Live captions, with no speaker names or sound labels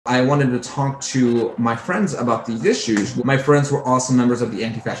I wanted to talk to my friends about these issues. My friends were also members of the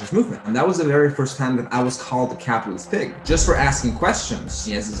anti-fascist movement. And that was the very first time that I was called the capitalist pig, just for asking questions.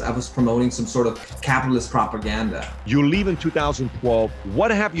 Yes, I was promoting some sort of capitalist propaganda. You leave in 2012.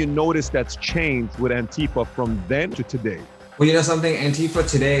 What have you noticed that's changed with Antifa from then to today? Well, you know something? Antifa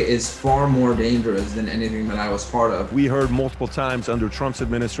today is far more dangerous than anything that I was part of. We heard multiple times under Trump's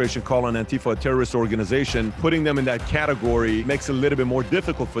administration calling Antifa a terrorist organization. Putting them in that category makes it a little bit more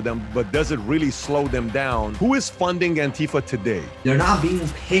difficult for them, but does it really slow them down? Who is funding Antifa today? They're not being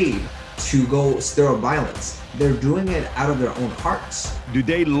paid to go stir up violence. They're doing it out of their own hearts. Do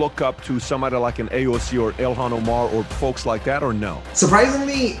they look up to somebody like an AOC or Ilhan Omar or folks like that, or no?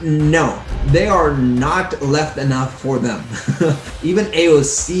 Surprisingly, no. They are not left enough for them. Even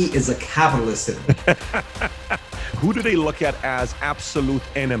AOC is a capitalist. Who do they look at as absolute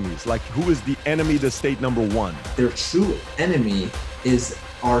enemies? Like, who is the enemy to state number one? Their true enemy is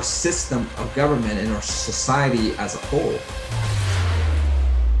our system of government and our society as a whole.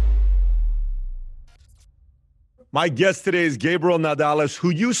 My guest today is Gabriel Nadales, who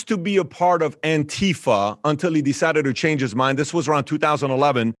used to be a part of Antifa until he decided to change his mind. This was around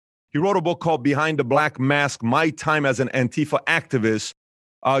 2011. He wrote a book called Behind the Black Mask, My Time as an Antifa Activist.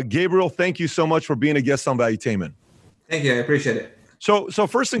 Gabriel, thank you so much for being a guest on Valuetainment. Thank you, I appreciate it. So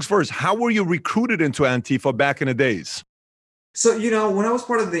first things first, how were you recruited into Antifa back in the days? So, you know, when I was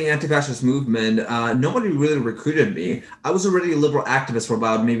part of the anti-fascist movement, nobody really recruited me. I was already a liberal activist for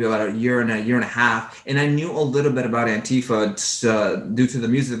maybe about a year and a half, and I knew a little bit about Antifa due to the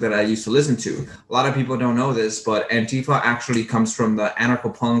music that I used to listen to. A lot of people don't know this, but Antifa actually comes from the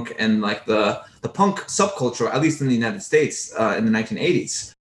anarcho-punk and like the punk subculture, at least in the United States in the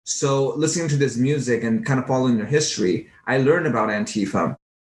 1980s. So listening to this music and kind of following their history, I learned about Antifa.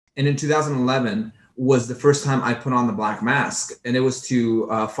 And in 2011, was the first time I put on the black mask, and it was to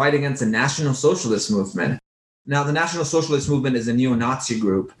fight against the National Socialist movement. Now, the National Socialist movement is a neo-Nazi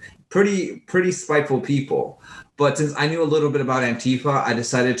group, pretty spiteful people. But since I knew a little bit about Antifa, I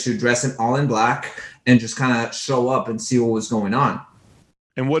decided to dress in all in black and just kind of show up and see what was going on.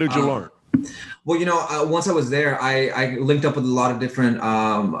 And what did you learn? Well, you know, once I was there, I linked up with a lot of different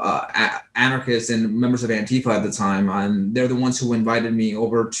anarchists and members of Antifa at the time, and they're the ones who invited me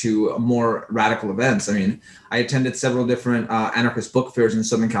over to more radical events. I mean, I attended several different anarchist book fairs in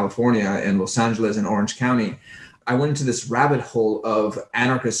Southern California, in Los Angeles and Orange County. I went into this rabbit hole of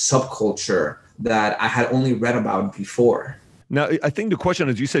anarchist subculture that I had only read about before. Now, I think the question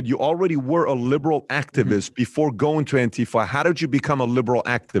is, you said you already were a liberal activist before going to Antifa. How did you become a liberal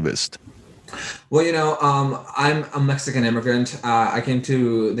activist? Well, you know, I'm a Mexican immigrant. I came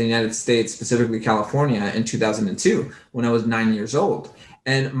to the United States, specifically California, in 2002 when I was 9 years old.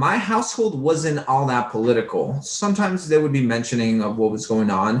 And my household wasn't all that political. Sometimes they would be mentioning of what was going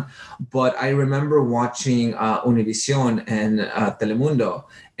on. But I remember watching Univision and Telemundo.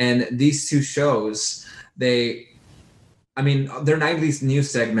 And these two shows, their nightly news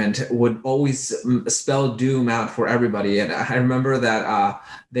segment would always spell doom out for everybody. And I remember that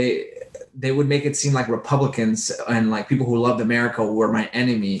they would make it seem like Republicans and like people who loved America were my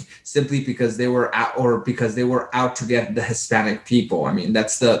enemy simply because they were out to get the Hispanic people. I mean,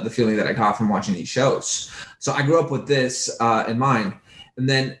 that's the feeling that I got from watching these shows. So I grew up with this in mind. And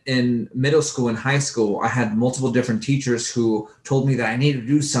then in middle school and high school, I had multiple different teachers who told me that I needed to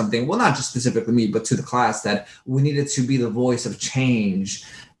do something. Well, not just specifically me, but to the class, that we needed to be the voice of change.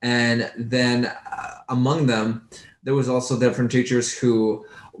 And then among them, there was also different teachers who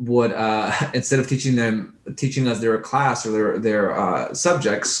would, instead of teaching us their class or their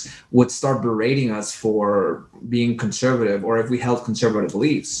subjects, would start berating us for being conservative or if we held conservative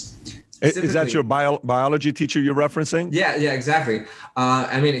beliefs. Is that your biology teacher you're referencing? Yeah, exactly.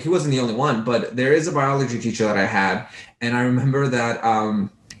 I mean, he wasn't the only one, but there is a biology teacher that I had. And I remember that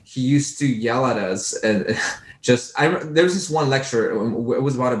he used to yell at us. And there was this one lecture, it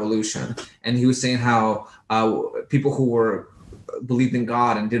was about evolution. And he was saying how people who believed in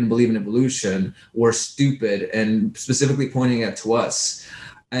God and didn't believe in evolution were stupid, and specifically pointing it to us.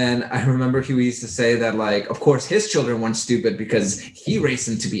 And I remember he used to say that, like, of course, his children weren't stupid because he raised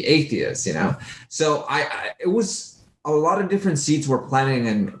them to be atheists, you know? So it was a lot of different seeds were planted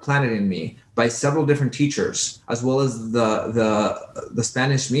in me by several different teachers, as well as the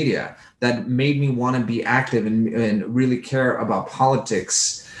Spanish media, that made me want to be active and really care about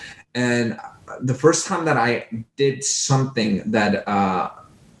politics. And the first time that I did something that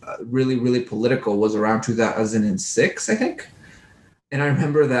really, really political was around 2006, I think. And I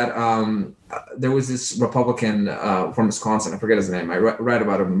remember that there was this Republican from Wisconsin, I forget his name, I read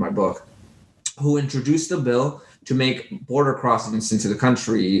about him in my book, who introduced a bill to make border crossings into the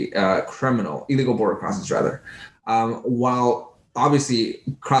country criminal, illegal border crossings rather, while obviously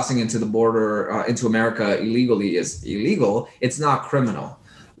crossing into the border into America illegally is illegal, it's not criminal.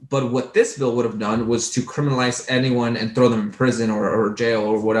 But what this bill would have done was to criminalize anyone and throw them in prison or jail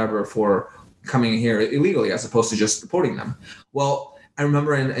or whatever for coming here illegally, as opposed to just deporting them. Well, I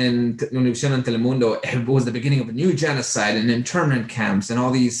remember in Univision and Telemundo, it was the beginning of a new genocide and internment camps and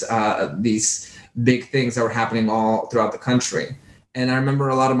all these big things that were happening all throughout the country. And I remember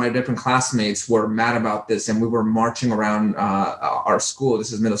a lot of my different classmates were mad about this, and we were marching around our school.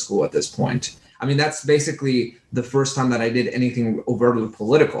 This is middle school at this point. I mean, that's basically the first time that I did anything overtly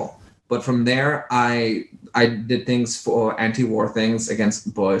political. But from there, I did things for anti-war things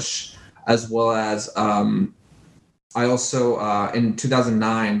against Bush, as well as I also, in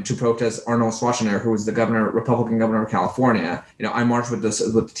 2009, to protest Arnold Schwarzenegger, who was the Republican governor of California, I marched with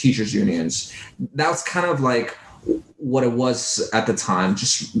the teachers unions. That was kind of like what it was at the time,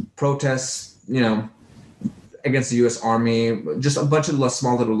 just protests, against the U.S. Army, just a bunch of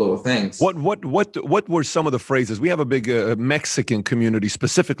small little things. What were some of the phrases? We have a big Mexican community,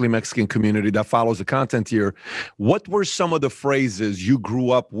 specifically Mexican community that follows the content here. What were some of the phrases you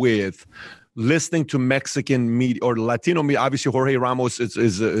grew up with, listening to Mexican media or Latino media? Obviously, Jorge Ramos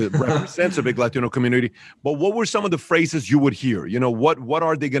represents a big Latino community. But what were some of the phrases you would hear? What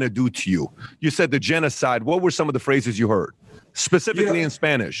are they going to do to you? You said the genocide. What were some of the phrases you heard? Specifically in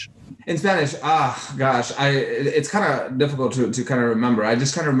Spanish. In Spanish, gosh, it's kind of difficult to kind of remember. I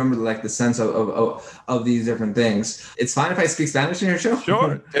just kind of remember like the sense of these different things. It's fine if I speak Spanish in your show?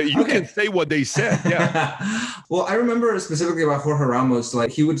 Sure. You can say what they said. Yeah. Well, I remember specifically about Jorge Ramos,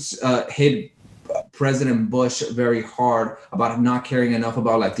 like he would hit President Bush very hard about not caring enough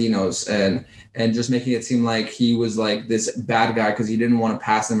about Latinos and just making it seem like he was like this bad guy because he didn't want to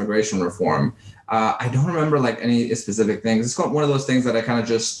pass immigration reform. I don't remember like any specific things. It's one of those things that I kind of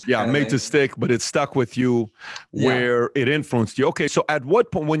just made to stick, but it stuck with you where it influenced you. Okay, so at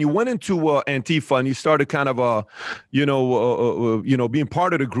what point when you went into Antifa and you started kind of being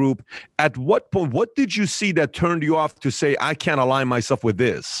part of the group, at what point what did you see that turned you off to say I can't align myself with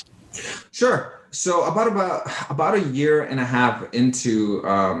this? Sure. So about a year and a half into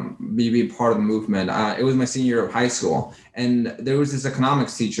being part of the movement, it was my senior year of high school, and there was this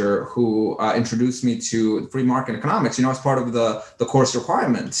economics teacher who introduced me to free market economics, as part of the course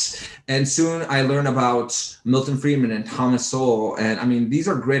requirements. And soon I learned about Milton Friedman and Thomas Sowell, and I mean these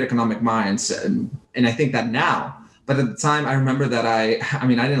are great economic minds, and I think that now. But at the time, I remember that I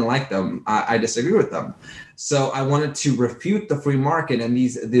didn't like them. I disagreed with them. So I wanted to refute the free market and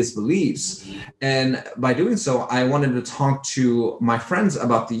these beliefs. And by doing so, I wanted to talk to my friends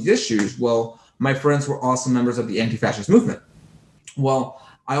about these issues. Well, my friends were also members of the anti-fascist movement. Well,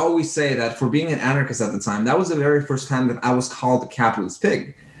 I always say that for being an anarchist at the time, that was the very first time that I was called the capitalist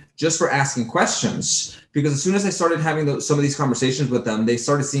pig, just for asking questions. Because as soon as I started having some of these conversations with them, they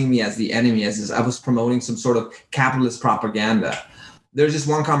started seeing me as the enemy, as I was promoting some sort of capitalist propaganda. There's just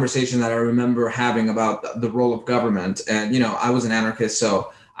one conversation that I remember having about the role of government. And, I was an anarchist,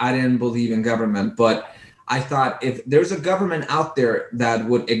 so I didn't believe in government. But I thought if there's a government out there that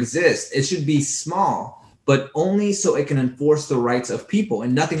would exist, it should be small, but only so it can enforce the rights of people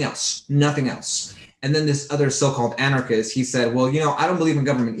and nothing else. And then this other so-called anarchist, he said, well, I don't believe in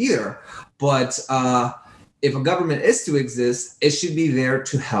government either, but if a government is to exist, it should be there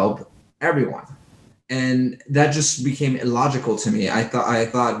to help everyone. And that just became illogical to me. I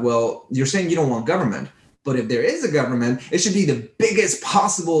thought, well, you're saying you don't want government, but if there is a government, it should be the biggest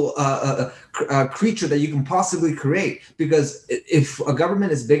possible creature that you can possibly create. Because if a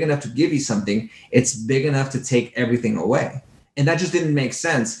government is big enough to give you something, it's big enough to take everything away. And that just didn't make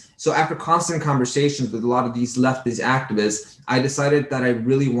sense. So after constant conversations with a lot of these leftist activists, I decided that I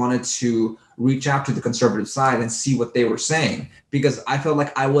really wanted to reach out to the conservative side and see what they were saying, because I felt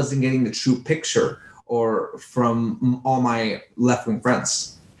like I wasn't getting the true picture or from all my left-wing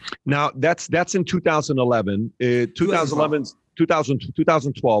friends. Now, that's in 2011.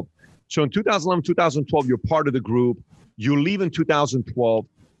 2012. So in 2011, 2012, you're part of the group. You leave in 2012.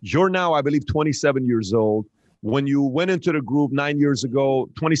 You're now, I believe, 27 years old. When you went into the group 9 years ago,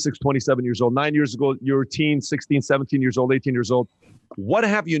 26, 27 years old, 9 years ago, you're a teen, 16, 17 years old, 18 years old. What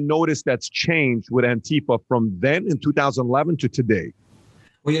have you noticed that's changed with Antifa from then in 2011 to today?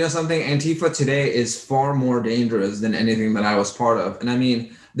 Well, something, Antifa today is far more dangerous than anything that I was part of. And I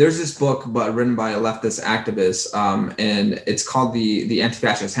mean, there's this book written by a leftist activist, and it's called the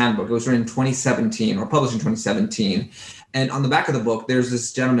Anti-Fascist Handbook. It was written in 2017 or published in 2017. And on the back of the book, there's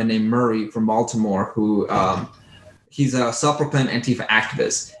this gentleman named Murray from Baltimore who he's a self-proclaimed Antifa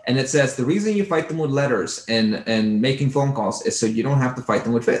activist. And it says the reason you fight them with letters and making phone calls is so you don't have to fight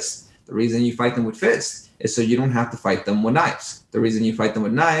them with fists. The reason you fight them with fists is so you don't have to fight them with knives. The reason you fight them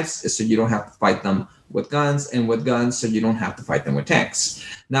with knives is so you don't have to fight them with guns, and with guns so you don't have to fight them with tanks.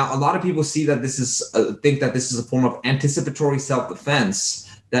 Now, a lot of people see that this is think that this is a form of anticipatory self-defense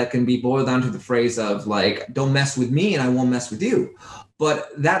that can be boiled down to the phrase of like, don't mess with me and I won't mess with you. But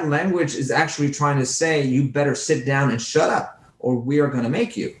that language is actually trying to say you better sit down and shut up or we are going to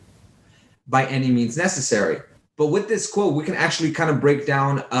make you by any means necessary. But with this quote, we can actually kind of break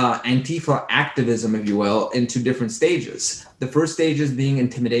down Antifa activism, if you will, into different stages. The first stage is being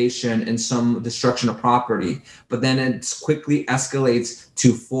intimidation and some destruction of property, but then it quickly escalates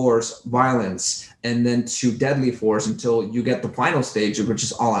to force, violence, and then to deadly force until you get the final stage, which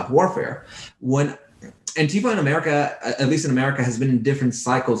is all-out warfare. When Antifa in America, at least in America, has been in different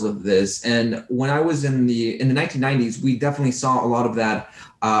cycles of this. And when I was in the 1990s, we definitely saw a lot of that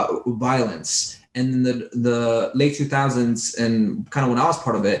violence. And in the late 2000s, and kind of when I was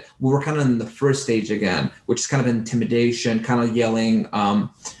part of it, we were kind of in the first stage again, which is kind of intimidation, kind of yelling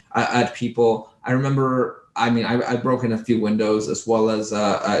at people. I remember, I broke in a few windows as well as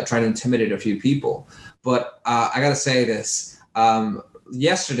trying to intimidate a few people. But I got to say this.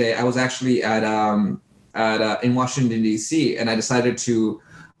 Yesterday, I was actually in Washington, D.C., and I decided to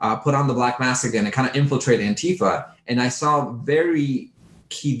put on the black mask again and kind of infiltrate Antifa. And I saw very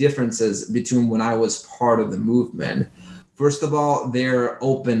key differences between when I was part of the movement. First of all, they're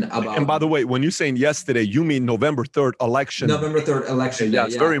open about. And by the way, when you're saying yesterday, you mean November 3rd election. November 3rd election day. Yeah,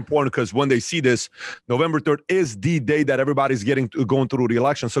 it's very important because when they see this, November 3rd is the day that everybody's going through the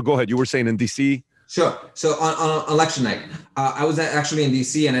election. So go ahead. You were saying in DC. Sure. So on election night, I was actually in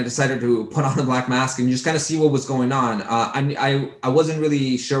DC and I decided to put on the black mask and just kind of see what was going on. I wasn't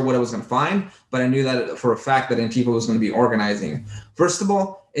really sure what I was going to find, but I knew that for a fact that Antifa was going to be organizing. First of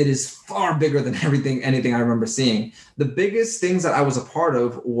all, it is far bigger than anything I remember seeing. The biggest things that I was a part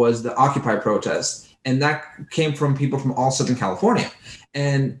of was the Occupy protest, and that came from people from all Southern California.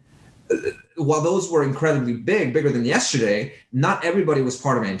 And while those were incredibly bigger than yesterday, not everybody was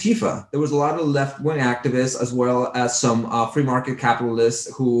part of Antifa. There was a lot of left-wing activists as well as some free market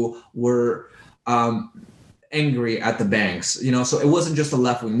capitalists who were angry at the banks. So it wasn't just a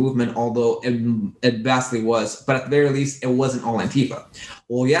left-wing movement, although it vastly was, but at the very least, it wasn't all Antifa.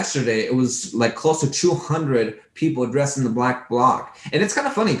 Well, yesterday, it was like close to 200 people dressed in the black bloc. And it's kind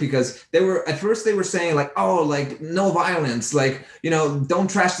of funny because at first they were saying like, oh, like no violence, like, don't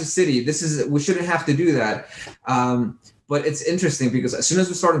trash the city. We shouldn't have to do that. But it's interesting because as soon as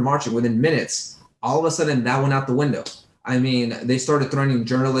we started marching, within minutes, all of a sudden that went out the window. They started threatening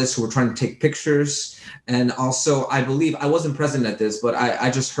journalists who were trying to take pictures. And also, I believe, I wasn't present at this, but I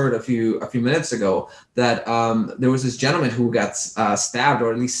just heard a few minutes ago that there was this gentleman who got stabbed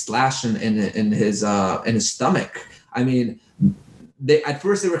or at least slashed in his stomach. At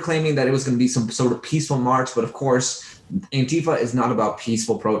first they were claiming that it was going to be some sort of peaceful march, but of course, Antifa is not about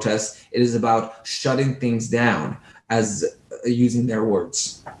peaceful protest. It is about shutting things down, as using their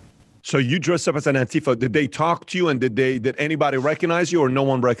words. So you dressed up as an Antifa. Did they talk to you, and did anybody recognize you, or no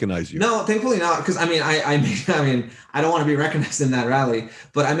one recognized you? No, thankfully not, because I don't want to be recognized in that rally,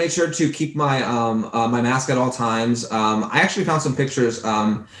 but I made sure to keep my my mask at all times. I actually found some pictures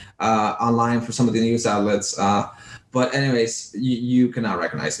online for some of the news outlets, but anyways, you cannot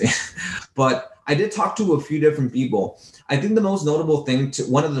recognize me. But I did talk to a few different people. I think one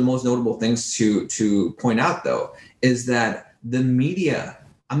of the most notable things to point out though is that the media.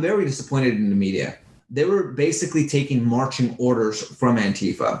 I'm very disappointed in the media. They were basically taking marching orders from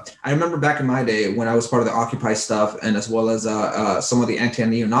Antifa. I remember back in my day when I was part of the Occupy stuff, and as well as some of the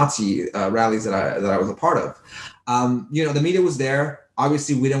anti-neo-Nazi rallies that I was a part of. The media was there.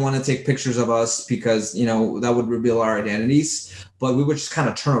 Obviously, we didn't want to take pictures of us because that would reveal our identities. But we would just kind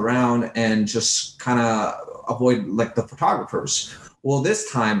of turn around and just kind of avoid like the photographers. Well,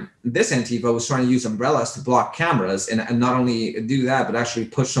 this time, this Antifa was trying to use umbrellas to block cameras and not only do that, but actually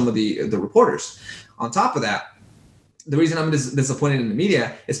push some of the reporters. On top of that, the reason I'm disappointed in the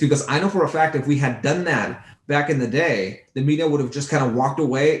media is because I know for a fact if we had done that back in the day, the media would have just kind of walked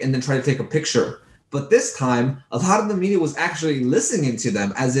away and then tried to take a picture. But this time, a lot of the media was actually listening to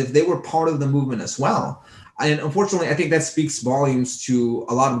them as if they were part of the movement as well. And unfortunately, I think that speaks volumes to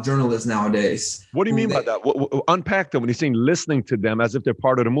a lot of journalists nowadays. What do you mean by that? Unpack them when you're saying listening to them as if they're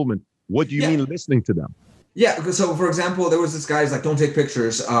part of the movement. What do you mean listening to them? Yeah, so for example, there was this guy's like, don't take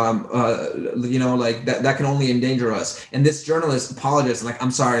pictures, like that can only endanger us. And this journalist apologized, like,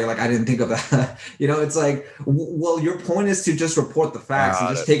 I'm sorry, like I didn't think of that. It's like, well, your point is to just report the facts and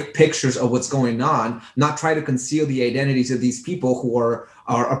Got just it. take pictures of what's going on, not try to conceal the identities of these people who are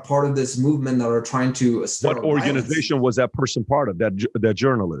a part of this movement that are trying to What stir up violence. organization was that person part of? That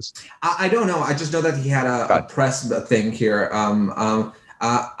journalist? I don't know. I just know that he had a Gotcha. press thing here.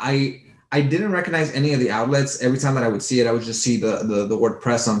 I didn't recognize any of the outlets. Every time that I would see it, I would just see the word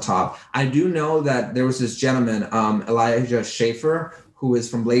press on top. I do know that there was this gentleman, Elijah Schaefer, who is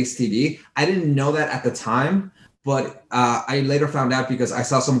from Blaze TV. I didn't know that at the time, but I later found out because I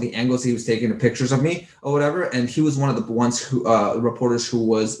saw some of the angles he was taking the pictures of me or whatever, and he was one of the ones who reporters who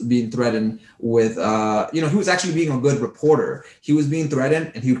was being threatened with. He was actually being a good reporter. He was being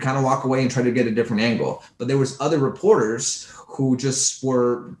threatened, and he would kind of walk away and try to get a different angle. But there was other reporters who just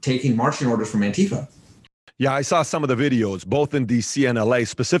were taking marching orders from Antifa. Yeah, I saw some of the videos, both in DC and LA,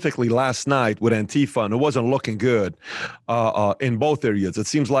 specifically last night with Antifa, and it wasn't looking good in both areas. It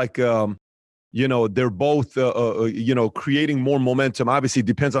seems like they're both, creating more momentum. Obviously, it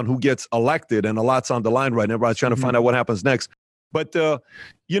depends on who gets elected, and a lot's on the line right now. Everybody's trying to find out what happens next. But,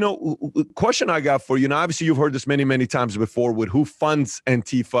 question I got for you, now, obviously, you've heard this many, many times before with who funds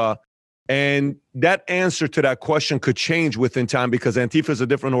Antifa. And that answer to that question could change within time because Antifa is a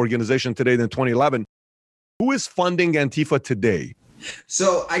different organization today than 2011. Who is funding Antifa today?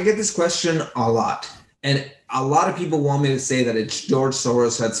 So I get this question a lot. And a lot of people want me to say that it's George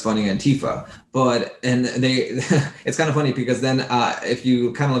Soros that's funding Antifa, it's kind of funny because then if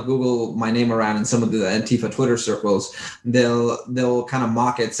you kind of like Google my name around in some of the Antifa Twitter circles, they'll kind of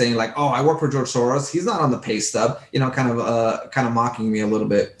mock it, saying like, "Oh, I work for George Soros. He's not on the pay stub," kind of mocking me a little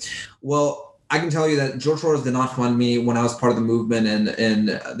bit. Well, I can tell you that George Soros did not fund me when I was part of the movement,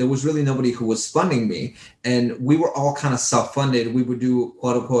 and there was really nobody who was funding me. And we were all kind of self-funded. We would do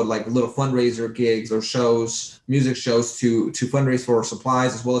quote unquote like little fundraiser gigs or shows, music shows to fundraise for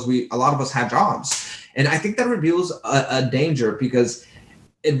supplies, as well as a lot of us had jobs. And I think that reveals a danger because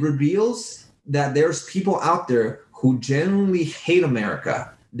it reveals that there's people out there who genuinely hate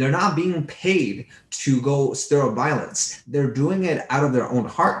America. They're not being paid to go stir up violence. They're doing it out of their own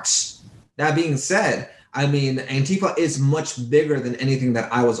hearts. That being said, I mean, Antifa is much bigger than anything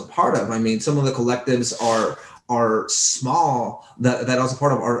that I was a part of. I mean, some of the collectives are small that I was a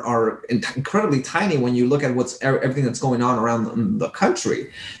part of are incredibly tiny when you look at everything that's going on around the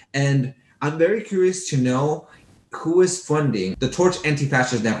country. And I'm very curious to know who is funding the Torch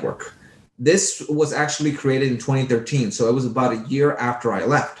Anti-Fascist Network. This was actually created in 2013, so it was about a year after I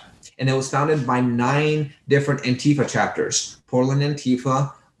left. And it was founded by 9 different Antifa chapters: Portland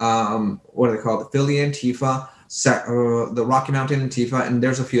Antifa, what are they called? The Philly Antifa, the Rocky Mountain Antifa, and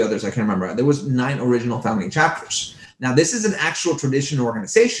there's a few others I can't remember. There was 9 original founding chapters. Now, this is an actual traditional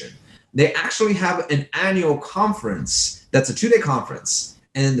organization. They actually have an annual conference that's a 2-day conference.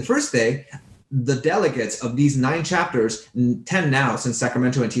 And the first day, the delegates of these 9 chapters, 10 now since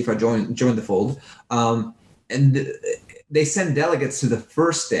Sacramento Antifa joined the fold, and they send delegates to the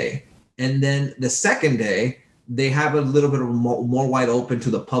first day. And then the second day, they have a little bit of more wide open to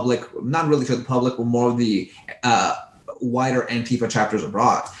the public, not really to the public, but more of the wider Antifa chapters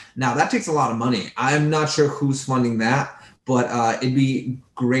abroad. Now, that takes a lot of money. I'm not sure who's funding that, but it'd be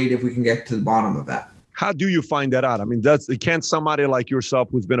great if we can get to the bottom of that. How do you find that out? I mean, can't somebody like yourself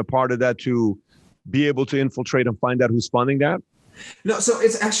who's been a part of that to be able to infiltrate and find out who's funding that? No, so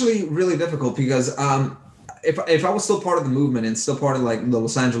it's actually really difficult because if I was still part of the movement and still part of like the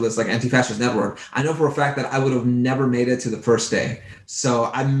Los Angeles like Anti-Fascist Network, I know for a fact that I would have never made it to the first day.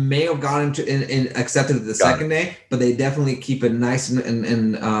 So I may have gotten to accepted the second day, but they definitely keep it nice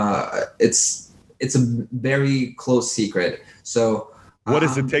and it's a very close secret. So what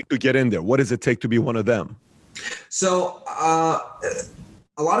does it take to get in there? What does it take to be one of them? So a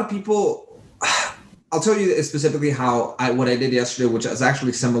lot of people, I'll tell you specifically what I did yesterday, which is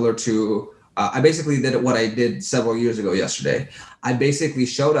actually similar to. I basically did what I did several years ago yesterday. I basically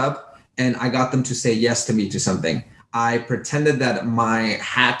showed up and I got them to say yes to me to something. I pretended that my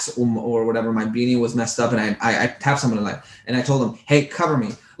hat or whatever, my beanie was messed up, and I tapped someone and I told them, "Hey, cover me.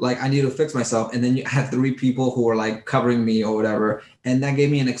 Like I need to fix myself." And then you had 3 people who were like covering me or whatever, and that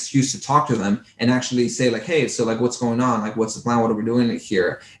gave me an excuse to talk to them and actually say like, "Hey, so like what's going on? Like what's the plan? What are we doing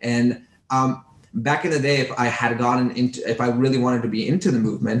here?" And back in the day, if I really wanted to be into the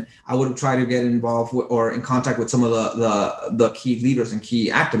movement, I would have tried to get involved or in contact with some of the key leaders and key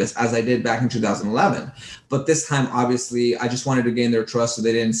activists, as I did back in 2011. But this time, obviously, I just wanted to gain their trust, so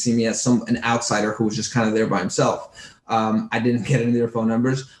they didn't see me as an outsider who was just kind of there by himself. I didn't get any of their phone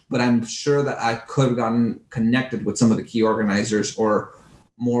numbers, but I'm sure that I could have gotten connected with some of the key organizers or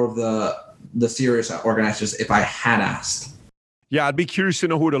more of the serious organizers if I had asked. Yeah, I'd be curious to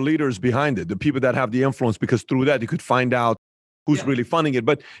know who the leaders behind it, the people that have the influence, because through that you could find out who's really funding it.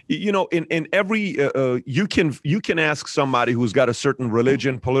 But in every you can ask somebody who's got a certain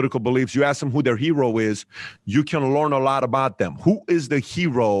religion, political beliefs. You ask them who their hero is, you can learn a lot about them. Who is the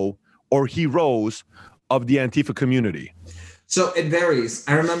hero or heroes of the Antifa community? So it varies.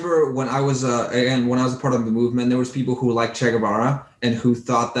 I remember when I was a part of the movement, there was people who liked Che Guevara and who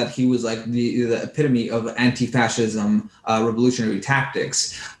thought that he was like the epitome of anti-fascism, revolutionary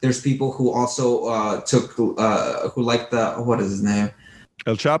tactics. There's people who also who liked what is his name?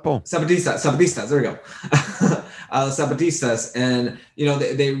 El Chapo. Zapatistas. There we go. Zapatistas, and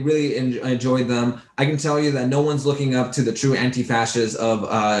they really enjoyed them. I can tell you that no one's looking up to the true anti-fascists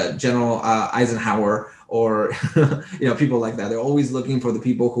of General Eisenhower or people like that. They're always looking for the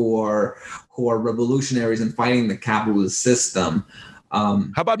people who are revolutionaries and fighting the capitalist system. How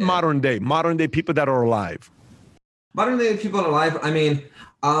about modern day people that are alive? Modern day people that are alive. I mean,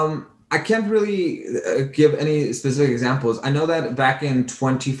 I can't really give any specific examples. I know that back in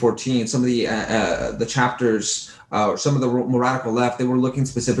 2014, some of the chapters, or some of the more radical left, they were looking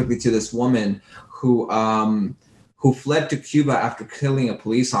specifically to this woman who fled to Cuba after killing a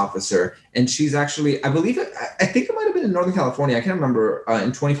police officer. And she's actually, I think it might have been in Northern California. I can't remember.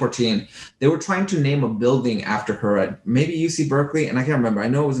 In 2014, they were trying to name a building after her at maybe UC Berkeley. And I can't remember. I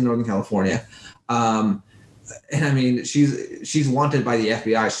know it was in Northern California. And I mean, she's wanted by the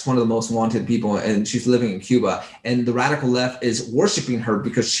FBI. She's one of the most wanted people, and she's living in Cuba. And the radical left is worshiping her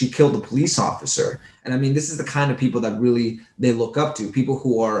because she killed a police officer. And I mean, this is the kind of people that really they look up to, people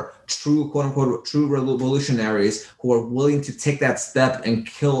who are true, quote unquote, true revolutionaries who are willing to take that step and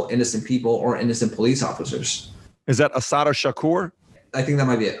kill innocent people or innocent police officers. Is that Assata Shakur? I think that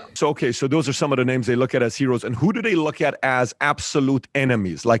might be it. So those are some of the names they look at as heroes. And who do they look at as absolute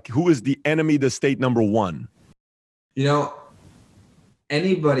enemies? Like, who is the enemy, the state number one?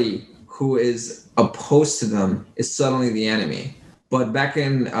 Anybody who is opposed to them is suddenly the enemy. But back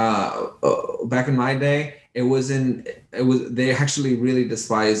in my day, they actually really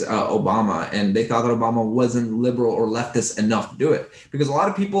despised Obama, and they thought that Obama wasn't liberal or leftist enough to do it. Because a lot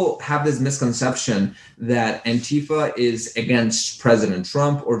of people have this misconception that Antifa is against President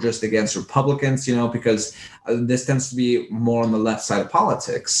Trump or just against Republicans, because this tends to be more on the left side of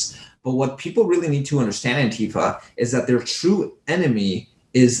politics. But what people really need to understand Antifa is that their true enemy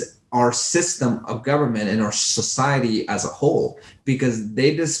is our system of government and our society as a whole, because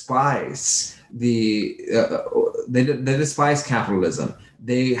they despise they despise capitalism.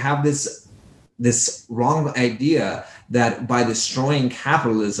 They have this wrong idea that by destroying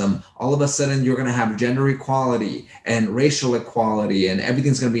capitalism, all of a sudden you're going to have gender equality and racial equality and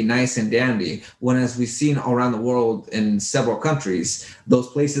everything's going to be nice and dandy. When, as we've seen around the world in several countries, those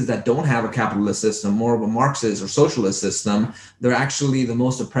places that don't have a capitalist system, more of a Marxist or socialist system, they're actually the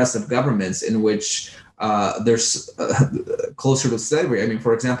most oppressive governments in which there's closer to slavery. I mean,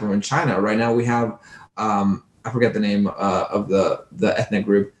 for example, in China right now we have, I forget the name of the ethnic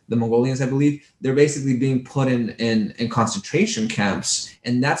group, the Mongolians, I believe. They're basically being put in concentration camps,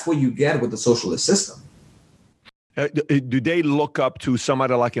 and that's what you get with the socialist system. Do they look up to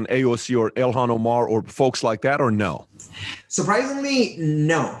somebody like an AOC or Ilhan Omar or folks like that, or no? Surprisingly,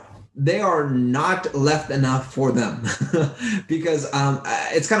 no. They are not left enough for them because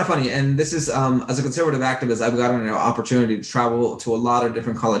it's kind of funny. And this is, as a conservative activist, I've gotten an opportunity to travel to a lot of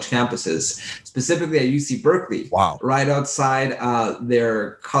different college campuses, specifically at UC Berkeley. Wow. Right outside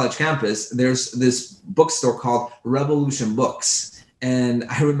their college campus, there's this bookstore called Revolution Books. And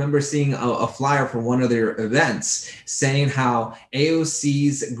I remember seeing a flyer from one of their events saying how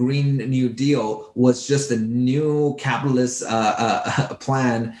AOC's Green New Deal was just a new capitalist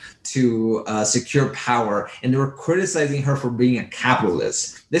plan to secure power. And they were criticizing her for being a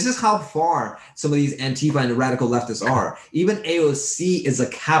capitalist. This is how far some of these Antifa and radical leftists are. Even AOC is a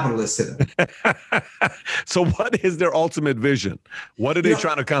capitalist to them. So what is their ultimate vision? What are they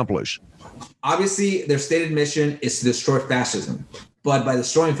trying to accomplish? Obviously, their stated mission is to destroy fascism. But by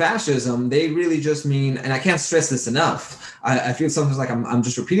destroying fascism, they really just mean, and I can't stress this enough, I feel sometimes like I'm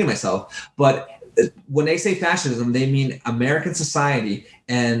just repeating myself, but when they say fascism, they mean American society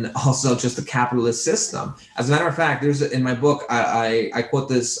and also just the capitalist system. As a matter of fact, in my book, I quote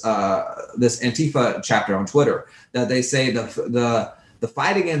this Antifa chapter on Twitter that they say the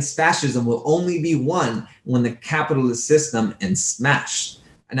fight against fascism will only be won when the capitalist system is smashed.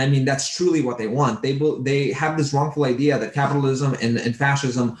 And I mean, that's truly what they want. They have this wrongful idea that capitalism and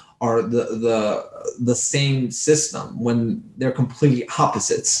fascism are the same system when they're completely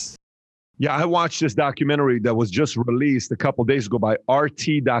opposites. Yeah, I watched this documentary that was just released a couple of days ago by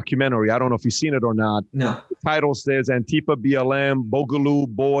RT Documentary. I don't know if you've seen it or not. No. The title says Antifa, BLM, Boogaloo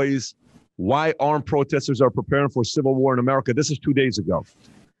Boys, Why Armed Protesters Are Preparing for Civil War in America. This is 2 days ago.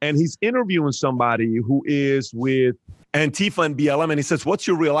 And he's interviewing somebody who is with Antifa and BLM, and he says, what's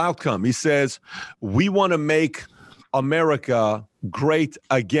your real outcome? He says, we want to make America great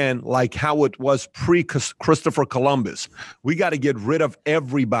again, like how it was pre-Christopher Columbus. We got to get rid of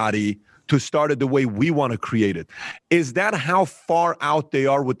everybody to start it the way we want to create it. Is that how far out they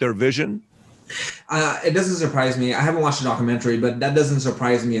are with their vision? It doesn't surprise me. I haven't watched the documentary, but that doesn't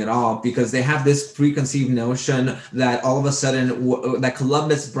surprise me at all, because they have this preconceived notion that all of a sudden that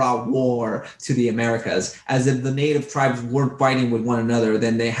Columbus brought war to the Americas, as if the native tribes weren't fighting with one another,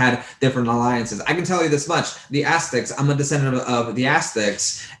 then they had different alliances. I can tell you this much. The Aztecs, I'm a descendant of the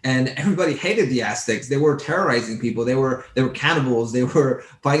Aztecs, and everybody hated the Aztecs. They were terrorizing people. They were cannibals. They were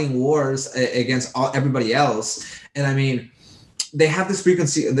fighting wars against everybody else. And I mean, they have this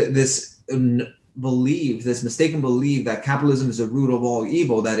preconceived, this mistaken belief that capitalism is the root of all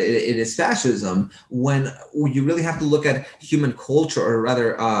evil, that it is fascism, when you really have to look at human culture, or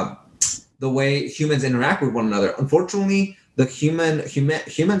rather the way humans interact with one another. Unfortunately, the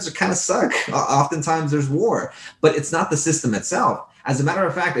humans kind of suck. Oftentimes there's war, but it's not the system itself. As a matter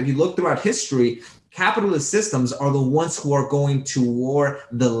of fact, if you look throughout history, capitalist systems are the ones who are going to war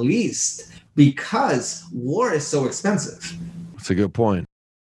the least, because war is so expensive. That's a good point.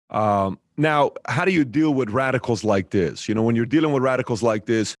 Now, how do you deal with radicals like this? You know, when you're dealing with radicals like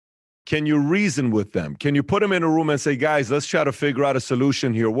this, can you reason with them? Can you put them in a room and say, guys, let's try to figure out a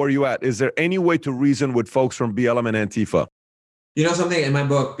solution here? Where are you at? Is there any way to reason with folks from BLM and Antifa? You know something, in my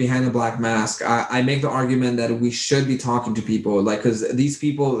book, Behind the Black Mask, I make the argument that we should be talking to people, like, because these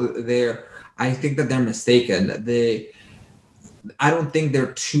people, I think that they're mistaken. I don't think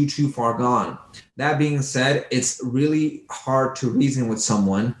they're too far gone. That being said, it's really hard to reason with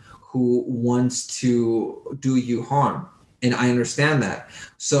someone who wants to do you harm. And I understand that.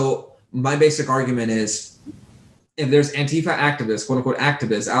 So my basic argument is, if there's Antifa activists, quote unquote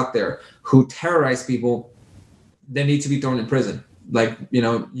activists out there who terrorize people, they need to be thrown in prison. Like,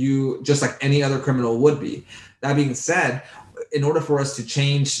 you just like any other criminal would be. That being said, in order for us to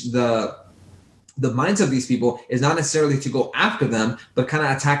change the minds of these people, is not necessarily to go after them, but kind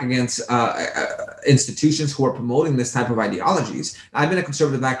of attack against institutions who are promoting this type of ideologies. I've been a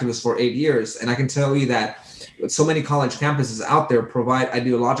conservative activist for 8 years, and I can tell you that so many college campuses out there provide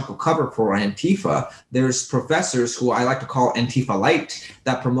ideological cover for Antifa. There's professors who I like to call Antifa light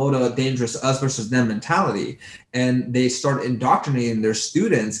that promote a dangerous us versus them mentality. And they start indoctrinating their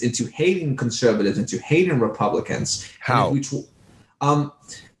students into hating conservatives, into hating Republicans. How?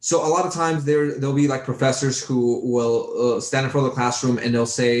 So a lot of times there'll be like professors who will stand in front of the classroom and they'll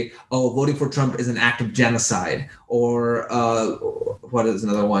say, oh, voting for Trump is an act of genocide. Or what is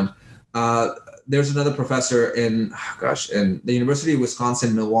another one? There's another professor in the University of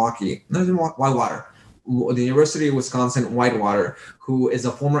Wisconsin, Milwaukee, not in Whitewater, the University of Wisconsin, Whitewater, who is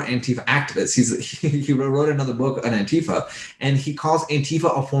a former Antifa activist. He wrote another book on Antifa, and he calls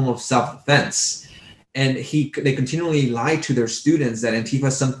Antifa a form of self-defense. And they continually lie to their students that Antifa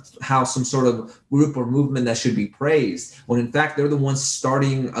is somehow some sort of group or movement that should be praised, when in fact they're the ones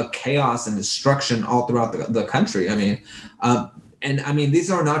starting a chaos and destruction all throughout the country. I mean, these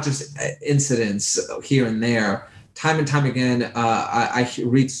are not just incidents here and there. Time and time again, I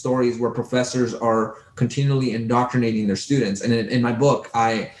read stories where professors are continually indoctrinating their students. And in my book,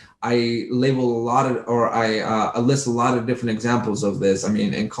 I label a lot of, or I list a lot of different examples of this. I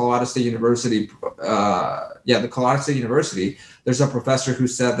mean, in Colorado State University, the Colorado State University, there's a professor who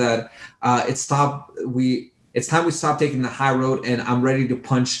said that it's time we stop taking the high road, and I'm ready to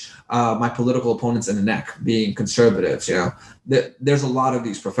punch my political opponents in the neck, being conservatives. There's a lot of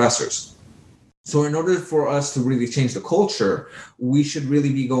these professors. So in order for us to really change the culture, we should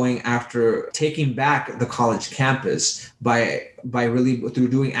really be going after taking back the college campus by really through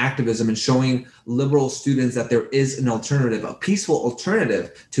doing activism and showing liberal students that there is an alternative, a peaceful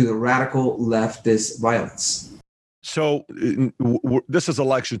alternative to the radical leftist violence. So this is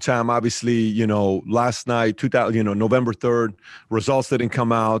election time. Obviously, last night, November 3rd, results didn't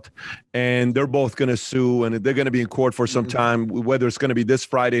come out, and they're both going to sue, and they're going to be in court for some time. Whether it's going to be this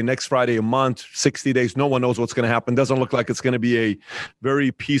Friday, next Friday, a month, 60 days, no one knows what's going to happen. Doesn't look like it's going to be a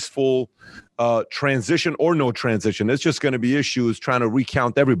very peaceful transition or no transition. It's just going to be issues trying to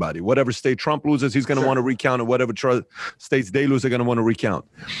recount everybody. Whatever state Trump loses, he's going to want to recount, and whatever states they lose, they're going to want to recount.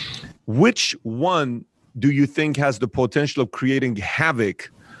 Which one do you think has the potential of creating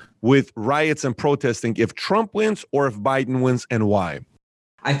havoc with riots and protesting if Trump wins or if Biden wins, and why?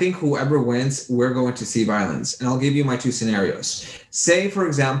 I think whoever wins, we're going to see violence. And I'll give you my two scenarios. Say, for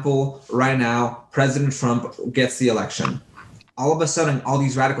example, right now, President Trump gets the election. All of a sudden, all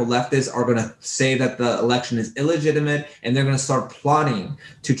these radical leftists are going to say that the election is illegitimate, and they're going to start plotting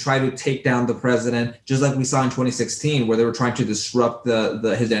to try to take down the president, just like we saw in 2016, where they were trying to disrupt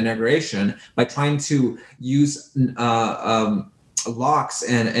his inauguration by trying to use locks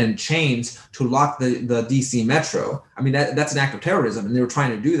and chains to lock the DC metro. I mean, that's an act of terrorism, and they were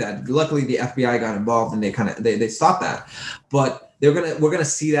trying to do that. Luckily, the FBI got involved, and they stopped that. But we're gonna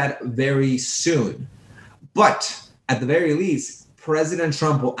see that very soon. But at the very least, President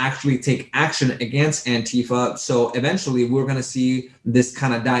Trump will actually take action against Antifa. So eventually we're going to see this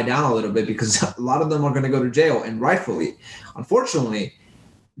kind of die down a little bit, because a lot of them are going to go to jail, and rightfully. Unfortunately,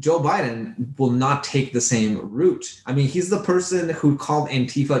 Joe Biden will not take the same route. I mean, he's the person who called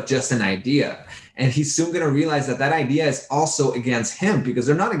Antifa just an idea. And he's soon going to realize that idea is also against him, because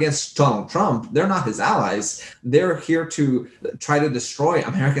they're not against Donald Trump. They're not his allies. They're here to try to destroy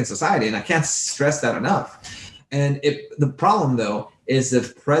American society. And I can't stress that enough. And the problem, though, is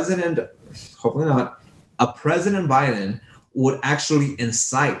that President Biden would actually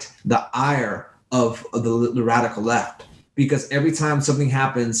incite the ire of the radical left. Because every time something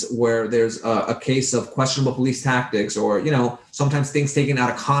happens where there's a case of questionable police tactics, or, sometimes things taken out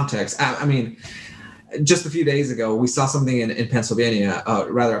of context. I mean, just a few days ago, we saw something in Pennsylvania,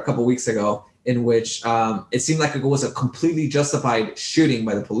 a couple weeks ago, in which it seemed like it was a completely justified shooting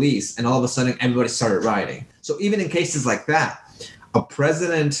by the police, and all of a sudden everybody started rioting. So even in cases like that, a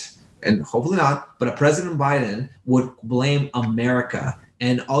president, and hopefully not, but a President Biden would blame America.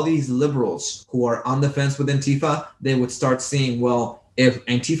 And all these liberals who are on the fence with Antifa, they would start seeing, well, if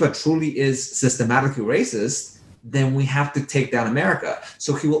Antifa truly is systematically racist, then we have to take down America.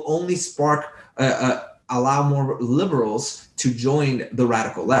 So he will only allow more liberals to join the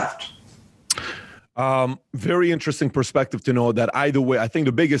radical left. Very interesting perspective to know that either way. I think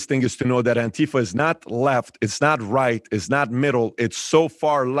the biggest thing is to know that Antifa is not left, it's not right, it's not middle. It's so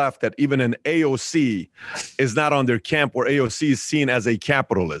far left that even an AOC is not on their camp, where AOC is seen as a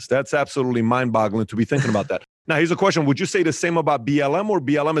capitalist. That's absolutely mind-boggling to be thinking about that. Now, here's a question. Would you say the same about BLM, or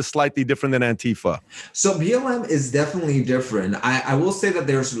BLM is slightly different than Antifa? So BLM is definitely different. I will say that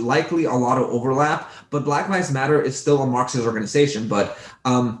there's likely a lot of overlap, but Black Lives Matter is still a Marxist organization. But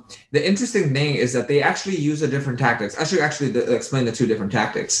the interesting thing is that they actually use a different tactics. Actually explain the two different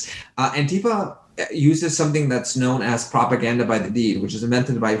tactics. Antifa uses something that's known as propaganda by the deed, which is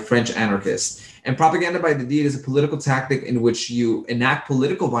invented by French anarchists. And propaganda by the deed is a political tactic in which you enact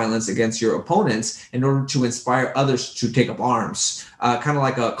political violence against your opponents in order to inspire others to take up arms, kind of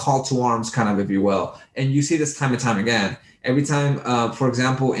like a call to arms, kind of, if you will. And you see this time and time again. Every time, for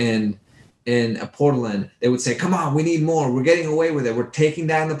example, in Portland, they would say, come on, we need more. We're getting away with it. We're taking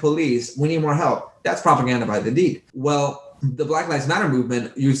down the police. We need more help. That's propaganda by the deed. Well, the Black Lives Matter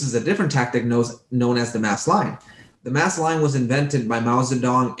movement uses a different tactic known as the mass line. The mass line was invented by Mao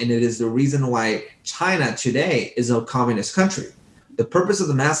Zedong, and it is the reason why China today is a communist country. The purpose of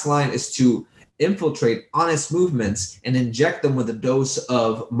the mass line is to infiltrate honest movements and inject them with a dose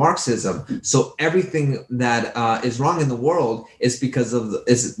of Marxism. So everything that is wrong in the world is because of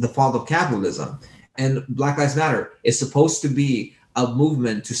the fault of capitalism. And Black Lives Matter is supposed to be a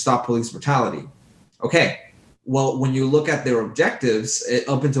movement to stop police brutality. Okay. Well, when you look at their objectives,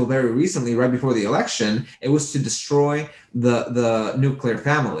 up until very recently, right before the election, it was to destroy the nuclear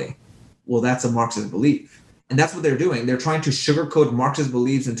family. Well, that's a Marxist belief. And that's what they're doing. They're trying to sugarcoat Marxist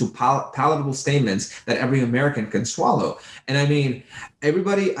beliefs into palatable statements that every American can swallow. And I mean,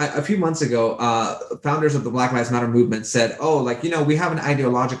 everybody, a few months ago, founders of the Black Lives Matter movement said, we have an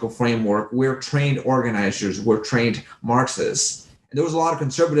ideological framework. We're trained organizers. We're trained Marxists. And there was a lot of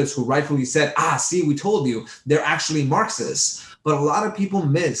conservatives who rightfully said, see, we told you, they're actually Marxists. But a lot of people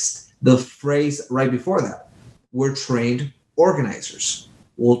missed the phrase right before that. We're trained organizers.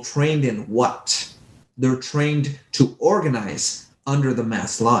 Well, trained in what? They're trained to organize under the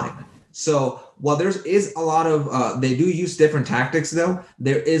mass line. So while there is a lot of, they do use different tactics, though,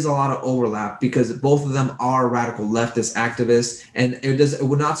 there is a lot of overlap, because both of them are radical leftist activists. And it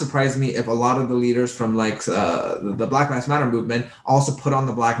would not surprise me if a lot of the leaders from the Black Lives Matter movement also put on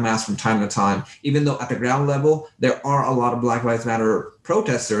the black mask from time to time, even though at the ground level, there are a lot of Black Lives Matter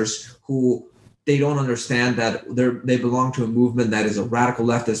protesters who they don't understand that they belong to a movement that is a radical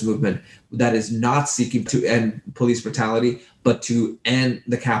leftist movement that is not seeking to end police brutality, but to end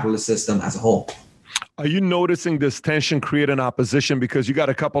the capitalist system as a whole. Are you noticing this tension create an opposition? Because you got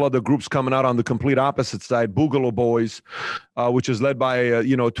a couple other groups coming out on the complete opposite side, Boogaloo Boys, which is led by a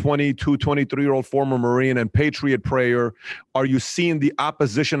 22, 23-year-old former Marine, and Patriot Prayer. Are you seeing the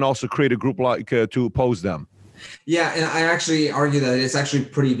opposition also create a group like to oppose them? Yeah, and I actually argue that it's actually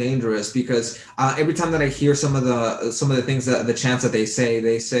pretty dangerous because every time that I hear some of the things that the chants that they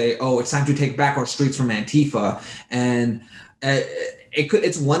say, oh, it's time to take back our streets from Antifa, and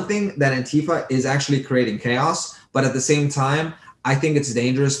it's one thing that Antifa is actually creating chaos, but at the same time, I think it's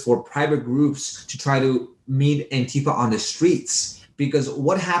dangerous for private groups to try to meet Antifa on the streets. Because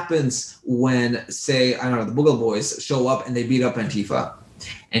what happens when, say, I don't know, the Boogaloo Boys show up and they beat up Antifa?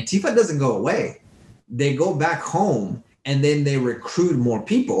 Antifa doesn't go away. They go back home and then they recruit more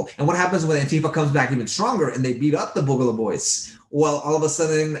people. And what happens when Antifa comes back even stronger and they beat up the Boogaloo Boys? Well, all of a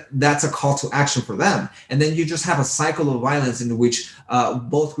sudden, that's a call to action for them. And then you just have a cycle of violence in which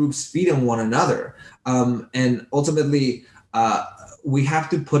both groups feed on one another. And ultimately, we have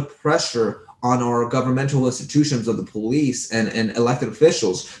to put pressure on our governmental institutions of the police and elected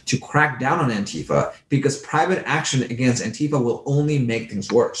officials to crack down on Antifa, because private action against Antifa will only make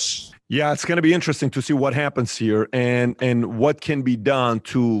things worse. Yeah, it's going to be interesting to see what happens here and what can be done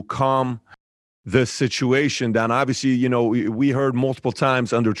to calm the situation down. Obviously, we heard multiple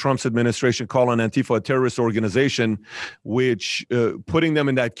times under Trump's administration calling Antifa a terrorist organization, which putting them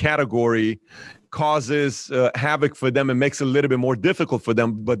in that category causes havoc for them and makes it a little bit more difficult for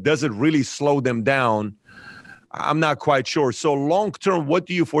them. But does it really slow them down? I'm not quite sure. So long term, what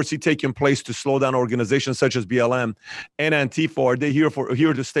do you foresee taking place to slow down organizations such as BLM and Antifa? Are they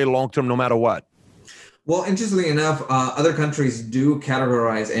here to stay long term no matter what? Well, interestingly enough, other countries do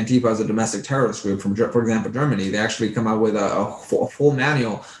categorize Antifa as a domestic terrorist group. For example, Germany, they actually come out with a full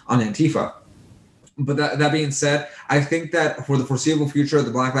manual on Antifa. But that being said, I think that for the foreseeable future,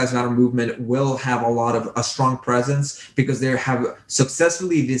 the Black Lives Matter movement will have a strong presence because they have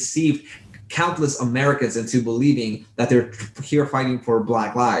successfully deceived countless Americans into believing that they're here fighting for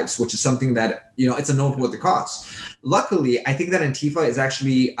Black lives, which is something that, it's a noteworthy cause. Luckily, I think that Antifa is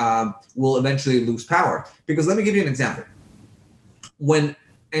actually will eventually lose power, because let me give you an example. When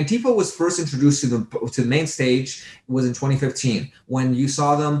Antifa was first introduced to the main stage, it was in 2015, when you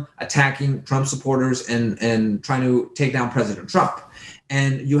saw them attacking Trump supporters and trying to take down President Trump.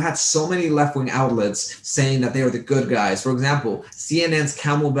 And you had so many left-wing outlets saying that they are the good guys. For example, CNN's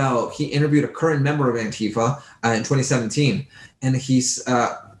Camel Bell, he interviewed a current member of Antifa in 2017. And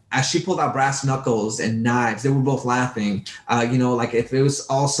as she pulled out brass knuckles and knives, they were both laughing, like if it was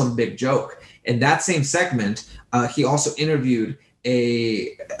all some big joke. In that same segment, he also interviewed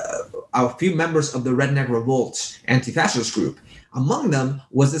a few members of the Redneck Revolt anti-fascist group. Among them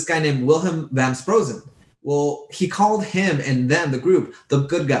was this guy named Wilhelm van Sprozen. Well, he called him and them, the group, the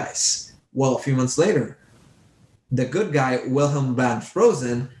good guys. Well, a few months later, the good guy, Wilhelm van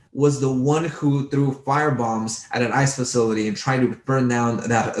Sprozen, was the one who threw firebombs at an ICE facility and tried to burn down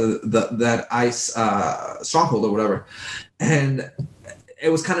that ICE stronghold or whatever. And it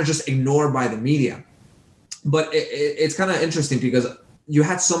was kind of just ignored by the media. But it's kind of interesting because you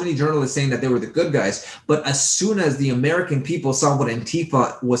had so many journalists saying that they were the good guys, but as soon as the American people saw what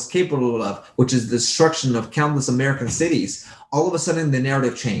Antifa was capable of, which is the destruction of countless American cities, all of a sudden the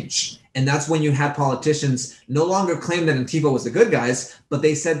narrative changed. And that's when you had politicians no longer claim that Antifa was the good guys, but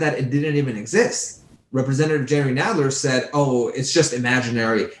they said that it didn't even exist. Representative Jerry Nadler said, oh, it's just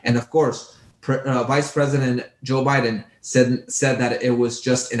imaginary. And of course, Vice President Joe Biden said that it was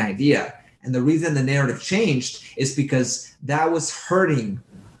just an idea. And the reason the narrative changed is because that was hurting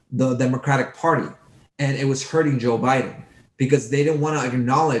the Democratic Party, and it was hurting Joe Biden, because they didn't want to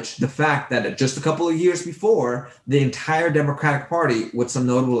acknowledge the fact that just a couple of years before, the entire Democratic Party, with some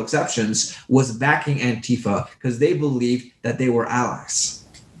notable exceptions, was backing Antifa because they believed that they were allies.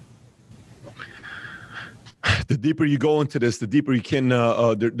 The deeper you go into this, the deeper you can,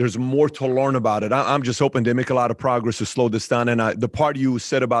 there's more to learn about it. I'm just hoping they make a lot of progress to slow this down. And the part you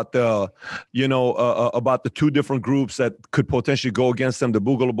said about about the two different groups that could potentially go against them, the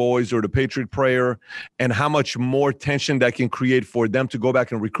Boogaloo Boys or the Patriot Prayer, and how much more tension that can create for them to go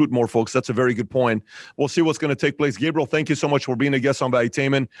back and recruit more folks. That's a very good point. We'll see what's going to take place. Gabriel, thank you so much for being a guest on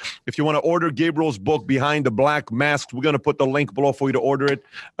Valuetainment. If you want to order Gabriel's book, Behind the Black Mask, we're going to put the link below for you to order it.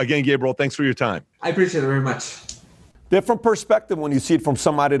 Again, Gabriel, thanks for your time. I appreciate it very much. Different perspective when you see it from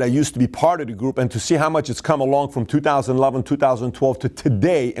somebody that used to be part of the group, and to see how much it's come along from 2011, 2012 to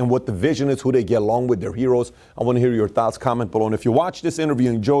today, and what the vision is, who they get along with, their heroes. I want to hear your thoughts. Comment below. And if you watched this interview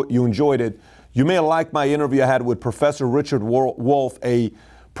and you enjoyed it, You may like my interview I had with Professor Richard Wolff,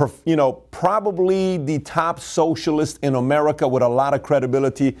 probably the top socialist in America with a lot of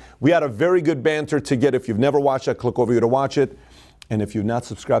credibility. We had a very good banter to get. If you've never watched that, click over here to watch it. And if you've not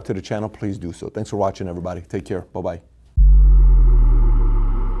subscribed to the channel, please do so. Thanks for watching, everybody. Take care. Bye-bye.